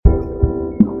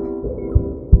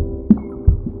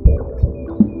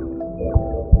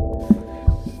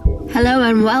Hello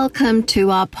and welcome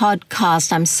to our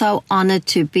podcast. I'm so honored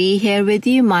to be here with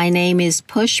you. My name is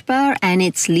Pushpa and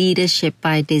it's Leadership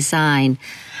by Design.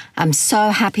 I'm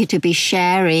so happy to be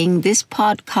sharing this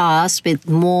podcast with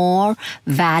more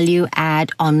value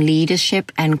add on leadership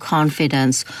and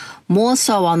confidence, more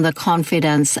so on the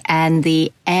confidence and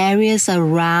the areas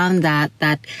around that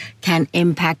can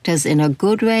impact us in a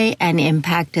good way and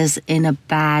impact us in a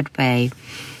bad way.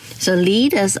 So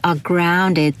leaders are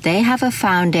grounded. They have a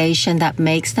foundation that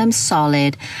makes them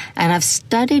solid. And I've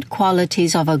studied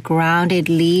qualities of a grounded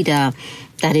leader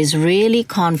that is really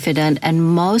confident, and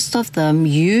most of them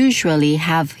usually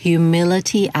have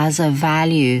humility as a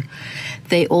value.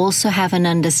 They also have an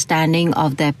understanding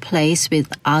of their place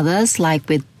with others, like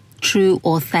with true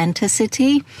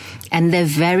authenticity, and they're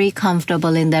very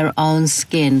comfortable in their own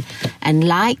skin. And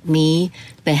like me,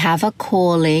 they have a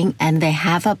calling and they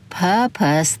have a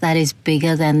purpose that is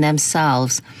bigger than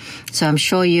themselves. So I'm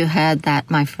sure you heard that,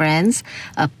 my friends,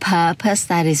 a purpose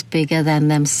that is bigger than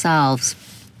themselves.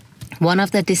 One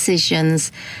of the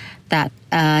decisions that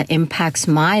impacts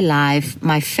my life,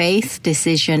 my faith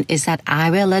decision, is that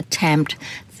I will attempt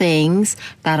things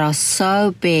that are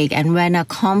so big, and when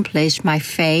accomplished, my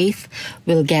faith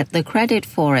will get the credit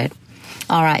for it.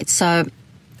 All right, so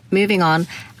moving on,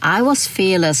 I was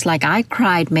fearless. Like, I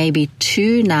cried maybe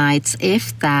 2 nights,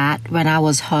 if that, when I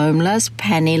was homeless,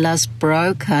 penniless,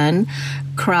 broken,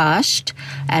 crushed.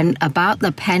 And about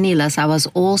the penniless, I was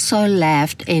also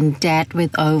left in debt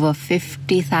with over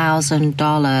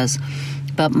 $50,000.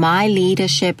 But my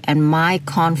leadership and my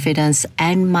confidence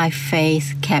and my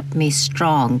faith kept me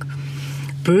strong.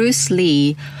 Bruce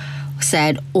Lee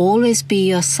said, always be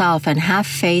yourself and have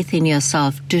faith in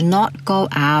yourself. Do not go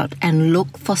out and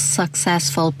look for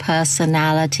successful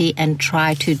personality and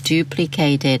try to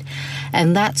duplicate it.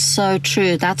 And that's so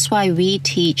true. That's why we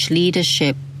teach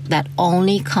leadership that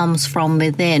only comes from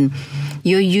within.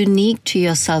 You're unique to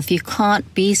yourself. You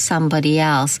can't be somebody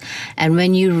else. And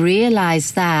when you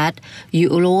realize that, you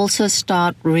will also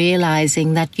start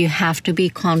realizing that you have to be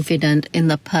confident in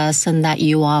the person that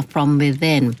you are from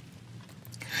within.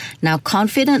 Now,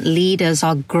 confident leaders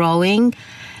are growing.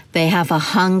 They have a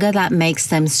hunger that makes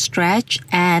them stretch,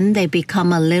 and they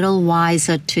become a little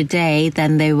wiser today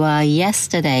than they were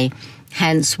yesterday.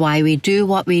 Hence why we do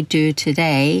what we do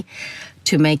today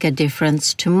to make a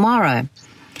difference tomorrow.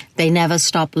 They never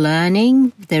stop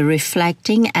learning, they're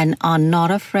reflecting, and are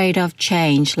not afraid of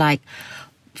change. Like,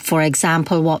 for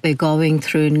example, what we're going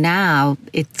through now,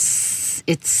 it's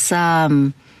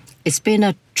been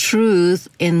a truth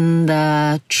in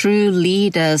the true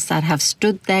leaders that have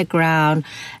stood their ground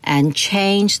and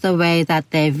changed the way that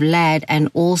they've led, and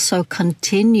also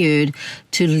continued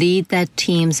to lead their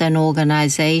teams and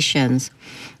organizations.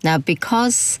 Now,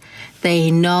 because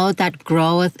they know that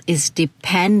growth is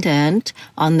dependent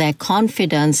on their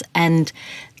confidence, and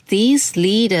these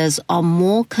leaders are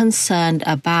more concerned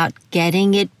about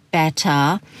getting it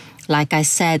better, like I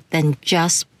said, than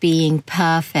just being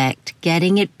perfect,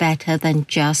 getting it better than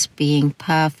just being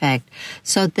perfect.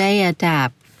 So they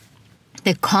adapt.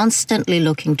 They're constantly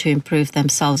looking to improve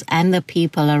themselves and the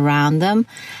people around them.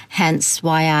 Hence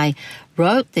why I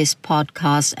wrote this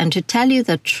podcast. And to tell you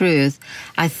the truth,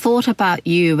 I thought about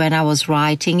you when I was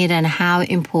writing it and how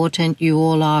important you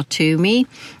all are to me.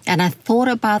 And I thought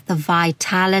about the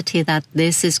vitality that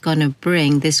this is going to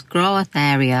bring, this growth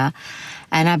area.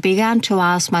 And I began to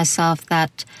ask myself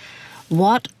that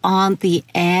what aren't the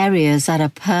areas that a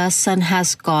person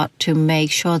has got to make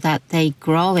sure that they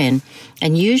grow in?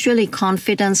 And usually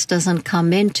confidence doesn't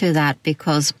come into that,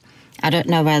 because I don't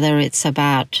know whether it's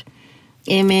about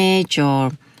image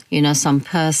or, some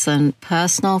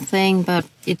personal thing, but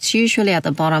it's usually at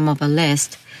the bottom of a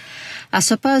list. I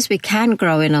suppose we can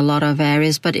grow in a lot of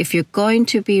areas, but if you're going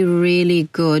to be really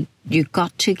good, you've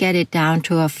got to get it down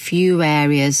to a few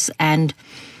areas and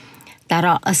that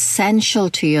are essential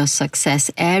to your success,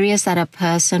 areas that a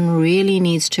person really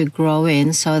needs to grow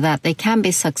in so that they can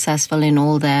be successful in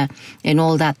all that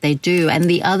they do. And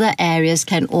the other areas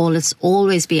can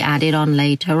always be added on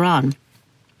later on.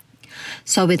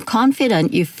 So with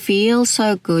confident, you feel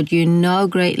so good,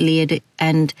 great leader,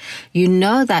 and you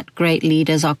know that great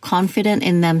leaders are confident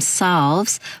in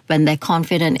themselves when they're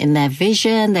confident in their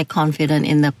vision, they're confident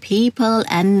in the people,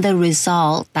 and the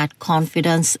result, that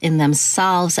confidence in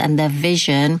themselves and their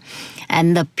vision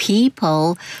and the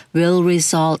people will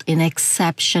result in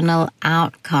exceptional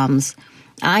outcomes.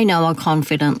 I know a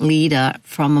confident leader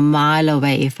from a mile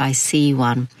away if I see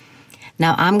one.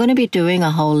 Now, I'm going to be doing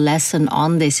a whole lesson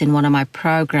on this in one of my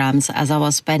programs as I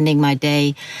was spending my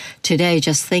day today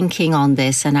just thinking on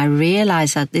this. And I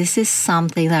realized that this is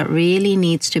something that really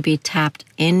needs to be tapped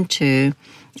into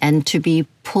and to be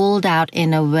pulled out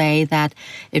in a way that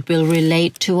it will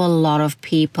relate to a lot of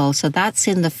people. So that's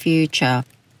in the future.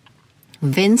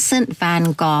 Vincent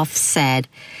van Gogh said,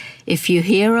 if you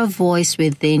hear a voice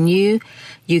within you,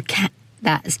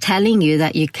 that's telling you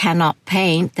that you cannot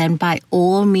paint, then by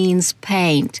all means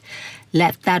paint.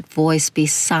 Let that voice be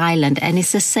silent. And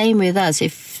it's the same with us.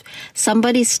 If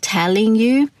somebody's telling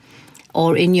you,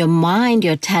 or in your mind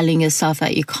you're telling yourself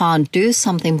that you can't do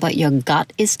something, but your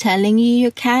gut is telling you you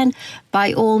can,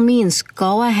 by all means,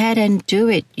 go ahead and do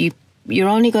it. You're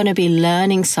only going to be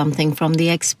learning something from the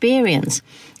experience.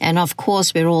 And of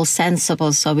course, we're all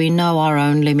sensible, so we know our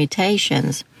own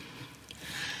limitations.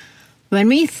 When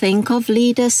we think of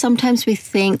leaders, sometimes we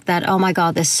think that, oh my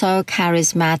God, they're so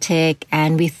charismatic,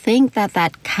 and we think that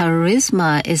that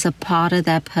charisma is a part of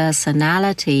their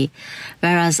personality,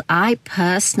 whereas I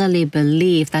personally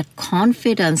believe that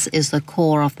confidence is the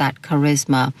core of that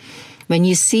charisma. When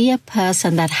you see a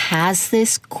person that has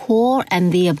this core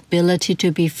and the ability to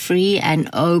be free and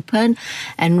open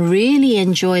and really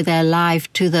enjoy their life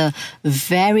to the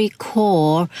very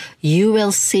core, you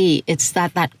will see it's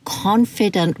that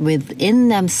confident within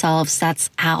themselves that's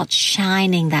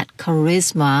outshining that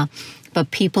charisma,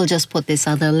 but people just put this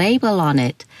other label on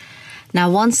it.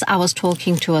 Now, once I was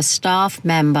talking to a staff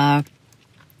member,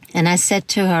 and I said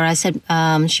to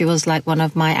her, she was like one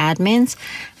of my admins,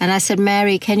 and I said,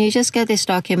 Mary, can you just get this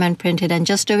document printed and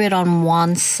just do it on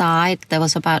one side? There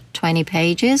was about 20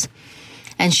 pages.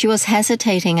 And she was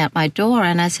hesitating at my door,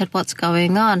 and I said, what's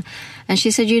going on? And she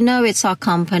said, it's our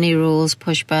company rules,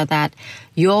 Pushpa, that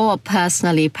you're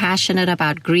personally passionate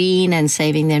about green and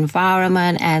saving the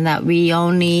environment, and that we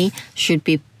only should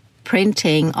be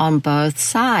printing on both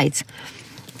sides.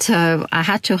 So I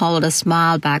had to hold a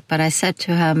smile back, but I said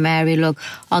to her, Mary, look,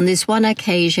 on this one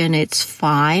occasion, it's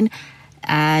fine.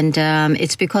 And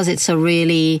it's because it's a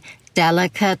really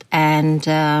delicate and,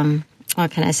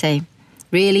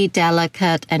 really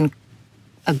delicate and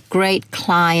a great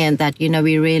client that,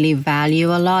 we really value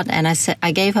a lot. And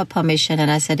I gave her permission, and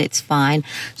I said, it's fine.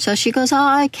 So she goes,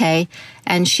 oh, okay.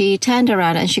 And she turned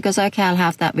around and she goes, okay, I'll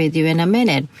have that with you in a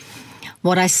minute.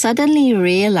 What I suddenly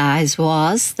realized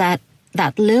was that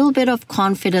little bit of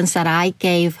confidence that I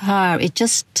gave her, it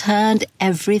just turned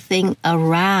everything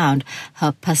around,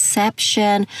 her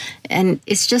perception. And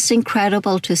it's just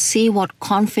incredible to see what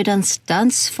confidence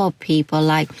does for people.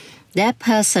 Like, their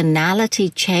personality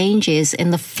changes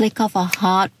in the flick of a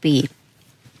heartbeat.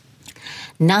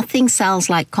 Nothing sounds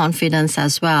like confidence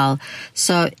as well.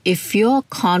 So if you're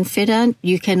confident,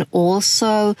 you can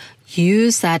also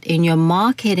use that in your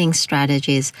marketing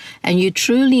strategies, and you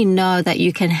truly know that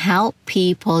you can help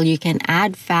people, you can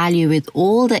add value with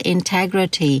all the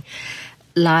integrity,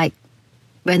 like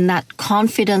when that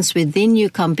confidence within you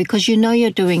comes, because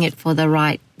you're doing it for the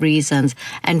right reasons.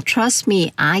 And trust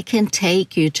me, I can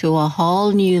take you to a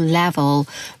whole new level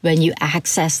when you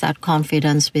access that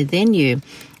confidence within you.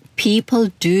 People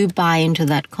do buy into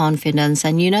that confidence,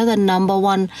 and the number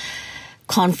one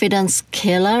confidence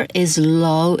killer is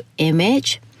low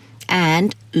image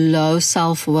and low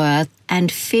self-worth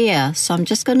and fear. So I'm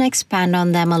just going to expand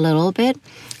on them a little bit.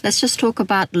 Let's just talk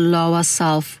about lower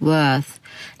self-worth.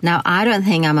 Now, I don't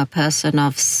think I'm a person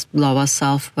of lower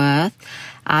self-worth.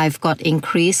 I've got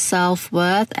increased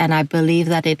self-worth, and I believe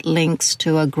that it links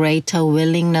to a greater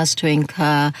willingness to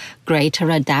incur greater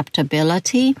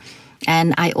adaptability.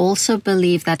 And I also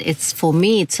believe that it's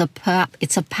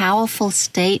a powerful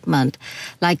statement.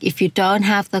 Like, if you don't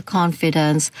have the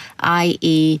confidence,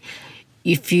 i.e.,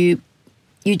 if you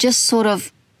just sort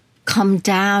of come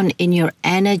down in your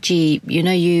energy,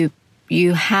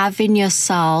 you have in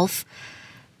yourself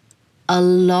a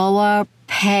lower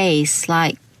pace,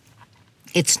 like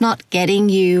it's not getting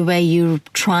you where you're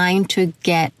trying to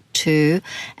get to.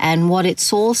 And what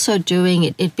it's also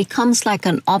doing, it becomes like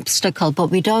an obstacle, but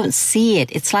we don't see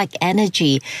it. It's like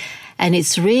energy. And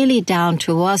it's really down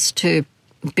to us to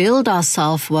build our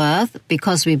self-worth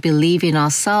because we believe in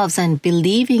ourselves, and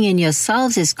believing in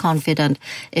yourselves is confident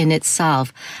in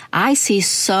itself. I see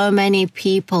so many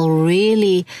people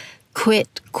really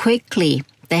quit quickly.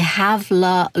 They have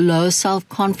low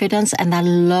self-confidence and that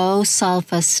low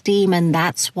self-esteem, and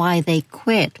that's why they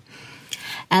quit.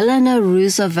 Eleanor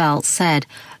Roosevelt said,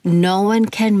 "No one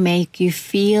can make you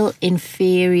feel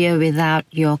inferior without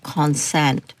your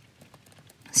consent."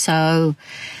 So,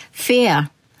 fear.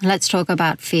 Let's talk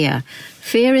about fear.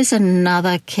 Fear is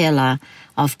another killer.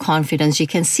 of confidence. You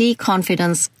can see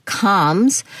confidence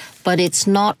comes, but it's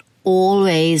not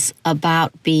always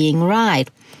about being right,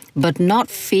 but not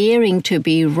fearing to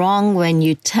be wrong when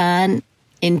you turn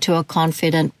into a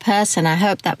confident person. I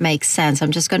hope that makes sense.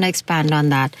 I'm just going to expand on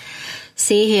that.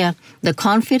 See here, the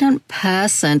confident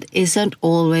person isn't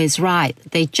always right.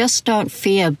 They just don't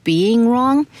fear being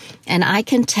wrong. And I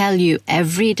can tell you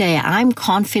every day, I'm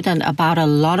confident about a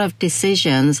lot of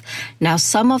decisions. Now,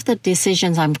 some of the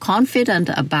decisions I'm confident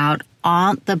about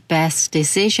aren't the best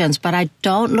decisions, but I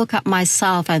don't look at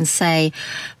myself and say,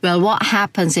 well, what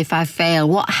happens if I fail?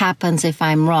 What happens if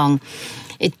I'm wrong?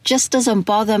 It just doesn't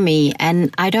bother me,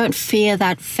 and I don't fear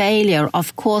that failure.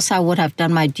 Of course, I would have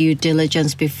done my due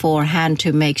diligence beforehand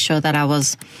to make sure that I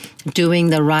was doing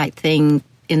the right thing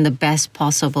in the best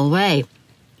possible way.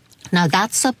 Now,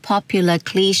 that's a popular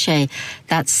cliche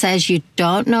that says you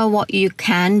don't know what you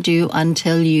can do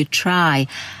until you try.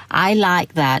 I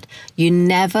like that. You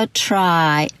never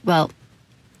try. Well,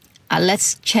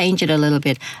 let's change it a little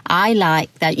bit. I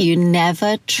like that you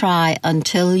never try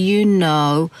until you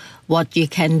know what you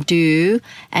can do,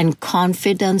 and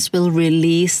confidence will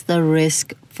release the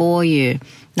risk for you.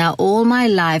 Now, all my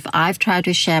life, I've tried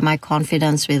to share my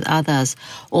confidence with others.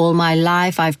 All my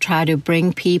life, I've tried to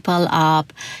bring people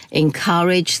up,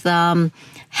 encourage them,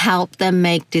 help them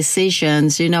make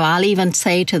decisions. You know, I'll even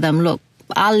say to them, look,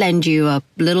 I'll lend you a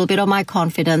little bit of my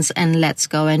confidence and let's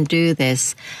go and do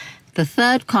this. The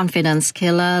third confidence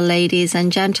killer, ladies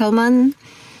and gentlemen,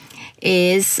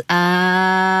 is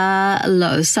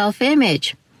low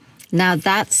self-image. Now,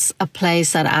 that's a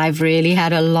place that I've really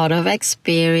had a lot of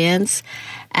experience,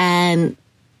 and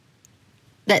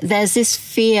there's this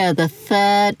fear, the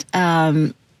third,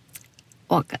 other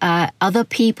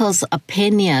people's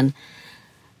opinion.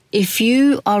 If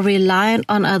you are reliant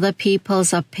on other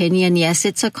people's opinion, yes,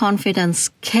 it's a confidence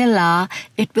killer.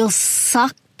 It will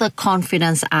suck the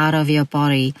confidence out of your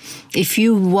body. If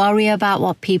you worry about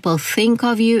what people think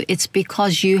of you, it's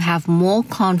because you have more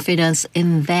confidence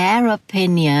in their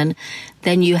opinion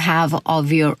than you have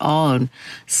of your own.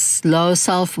 Low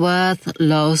self-worth,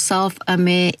 low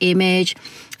self-image,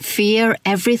 fear,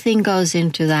 everything goes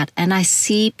into that. And I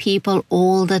see people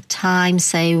all the time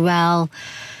say, well,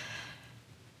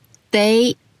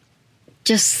 they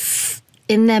just,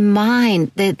 in their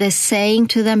mind, they're saying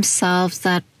to themselves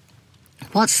that,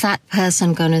 what's that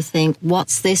person going to think?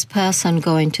 What's this person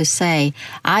going to say?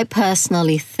 I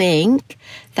personally think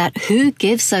that who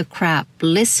gives a crap?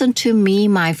 Listen to me,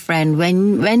 my friend.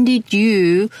 When did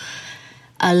you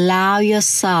allow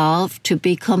yourself to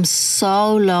become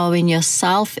so low in your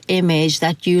self-image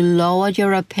that you lowered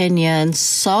your opinion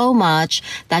so much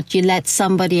that you let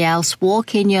somebody else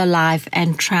walk in your life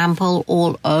and trample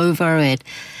all over it?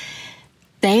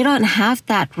 They don't have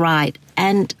that right.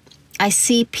 And I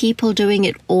see people doing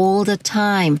it all the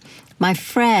time. My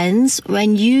friends,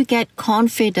 when you get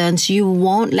confidence, you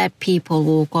won't let people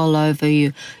walk all over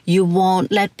you. You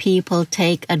won't let people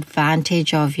take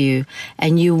advantage of you.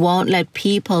 And you won't let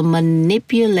people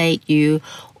manipulate you,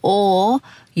 or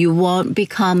you won't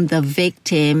become the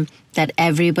victim that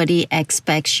everybody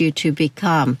expects you to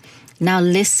become. Now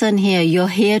listen here, you're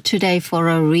here today for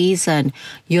a reason.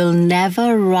 You'll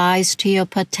never rise to your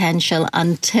potential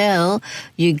until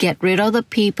you get rid of the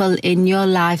people in your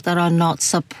life that are not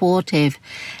supportive.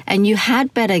 And you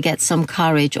had better get some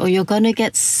courage, or you're going to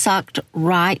get sucked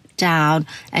right down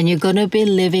and you're going to be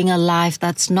living a life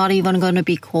that's not even going to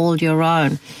be called your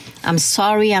own. I'm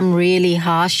sorry I'm really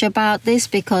harsh about this,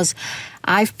 because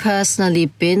I've personally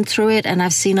been through it, and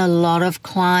I've seen a lot of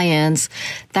clients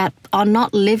that are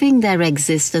not living their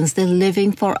existence. They're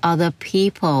living for other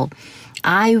people.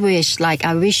 I wish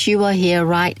you were here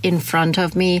right in front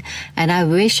of me, and I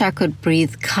wish I could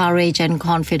breathe courage and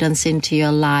confidence into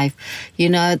your life. You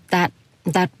know, that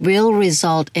will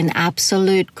result in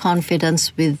absolute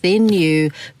confidence within you,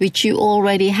 which you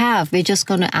already have. We're just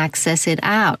going to access it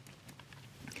out.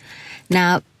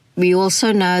 Now, we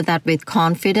also know that with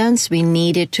confidence, we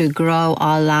needed to grow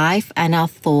our life and our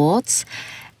thoughts.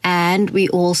 And we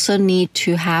also need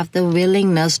to have the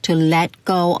willingness to let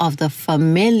go of the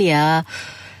familiar.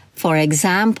 For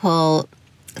example,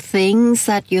 things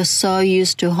that you're so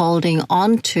used to holding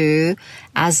on to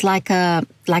as like a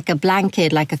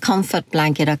blanket, like a comfort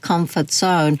blanket, a comfort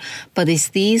zone. But it's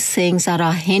these things that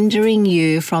are hindering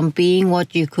you from being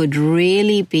what you could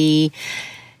really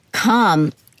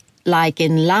become, like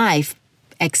in life,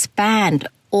 expand.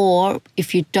 Or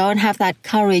if you don't have that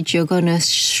courage, you're going to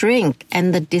shrink,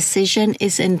 and the decision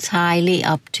is entirely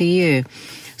up to you.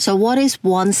 So what is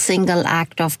one single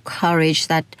act of courage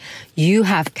that you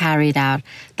have carried out?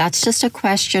 That's just a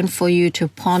question for you to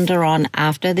ponder on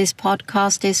after this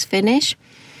podcast is finished.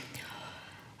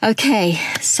 Okay,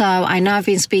 so I know I've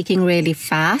been speaking really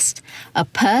fast. A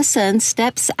person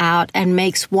steps out and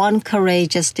makes one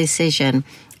courageous decision,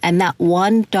 and that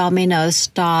one domino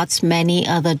starts many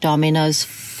other dominoes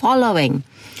following.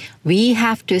 We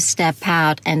have to step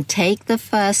out and take the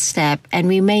first step, and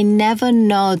we may never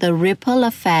know the ripple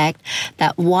effect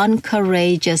that one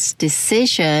courageous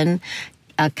decision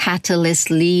a catalyst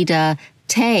leader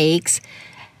takes,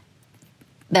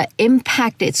 the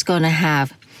impact it's going to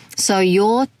have. So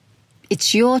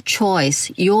it's your choice.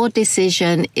 Your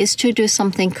decision is to do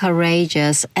something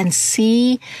courageous and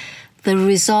see the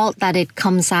result that it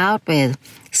comes out with.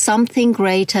 Something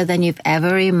greater than you've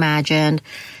ever imagined.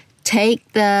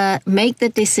 Make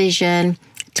the decision.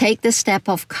 Take the step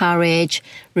of courage.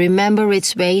 Remember,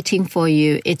 it's waiting for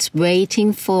you. It's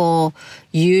waiting for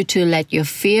you to let your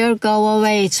fear go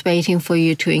away. It's waiting for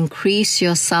you to increase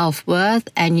your self-worth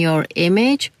and your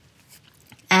image.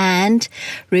 And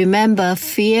remember,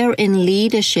 fear in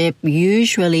leadership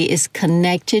usually is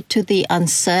connected to the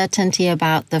uncertainty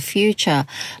about the future.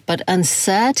 But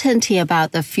uncertainty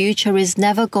about the future is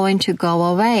never going to go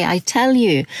away. I tell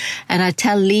you, and I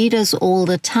tell leaders all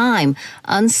the time,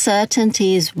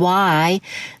 uncertainty is why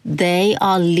they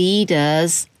are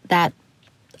leaders that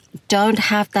don't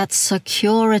have that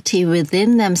security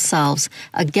within themselves.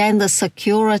 Again, the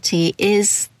security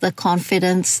is the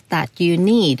confidence that you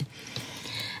need.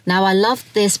 Now, I love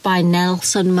this by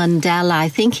Nelson Mandela. I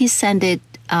think he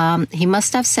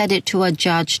must have said it to a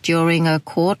judge during a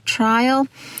court trial.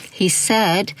 He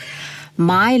said,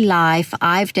 "My life,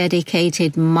 I've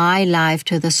dedicated my life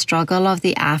to the struggle of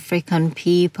the African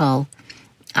people.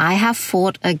 I have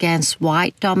fought against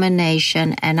white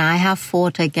domination and I have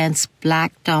fought against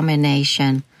black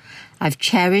domination. I've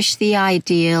cherished the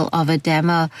ideal of a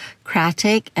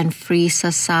democratic and free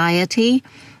society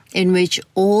in which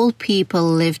all people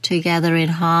live together in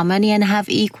harmony and have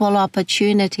equal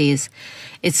opportunities.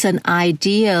 It's an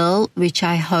ideal which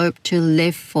I hope to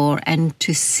live for and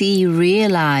to see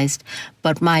realized.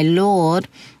 But my Lord,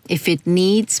 if it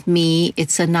needs me,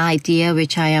 it's an idea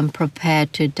which I am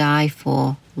prepared to die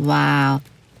for." Wow.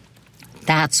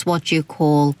 That's what you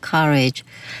call courage.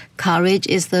 Courage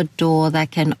is the door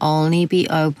that can only be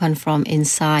opened from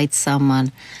inside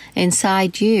someone,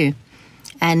 inside you.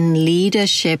 And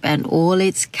leadership and all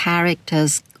its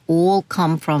characters all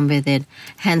come from within.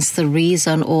 Hence the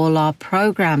reason all our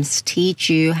programs teach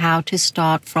you how to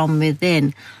start from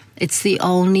within. It's the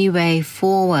only way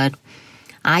forward.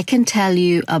 I can tell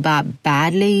you about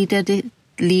bad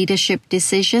leadership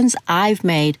decisions I've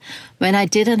made when I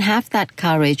didn't have that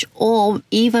courage, or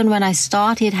even when I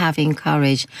started having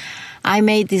courage. I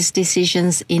made these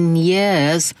decisions in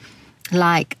years,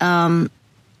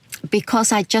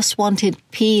 because I just wanted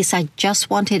peace. I just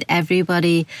wanted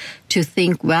everybody to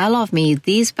think well of me.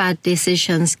 These bad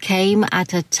decisions came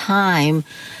at a time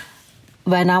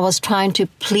when I was trying to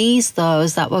please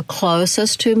those that were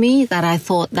closest to me, that I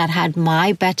thought that had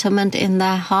my betterment in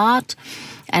their heart.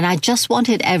 And I just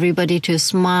wanted everybody to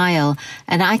smile.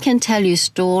 And I can tell you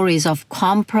stories of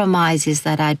compromises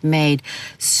that I'd made,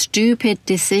 stupid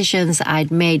decisions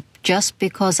I'd made, just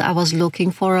because I was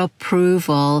looking for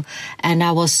approval and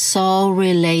I was so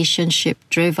relationship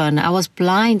driven. I was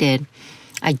blinded.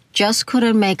 I just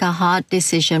couldn't make a hard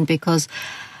decision because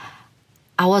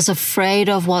I was afraid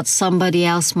of what somebody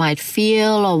else might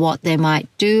feel or what they might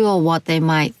do or what they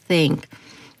might think.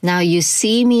 Now, you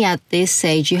see me at this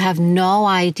age, you have no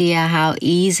idea how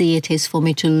easy it is for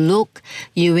me to look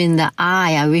you in the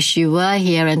eye. I wish you were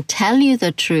here and tell you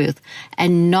the truth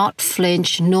and not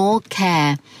flinch nor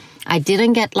care. I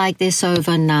didn't get like this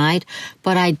overnight,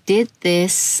 but I did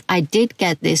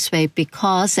get this way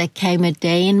because there came a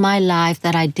day in my life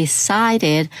that I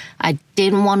decided I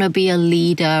didn't want to be a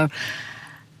leader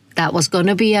that was going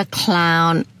to be a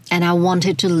clown, and I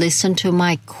wanted to listen to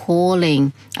my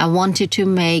calling. I wanted to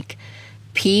make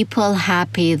people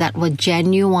happy that were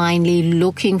genuinely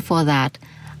looking for that.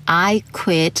 I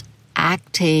quit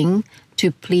acting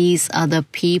to please other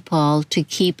people, to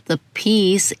keep the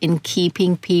peace in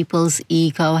keeping people's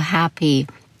ego happy.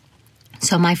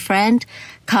 So my friend,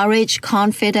 courage,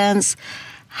 confidence,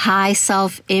 high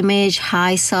self-image,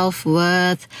 high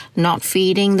self-worth, not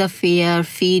feeding the fear,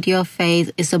 feed your faith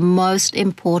is the most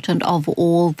important of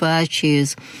all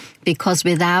virtues, because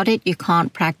without it, you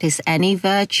can't practice any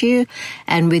virtue.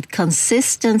 And with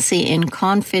consistency in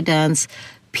confidence,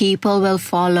 people will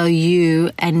follow you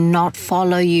and not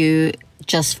follow you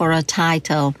just for a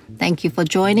title. Thank you for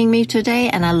joining me today,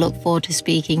 and I look forward to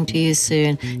speaking to you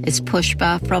soon. It's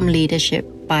Pushpa from Leadership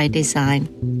by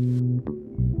Design.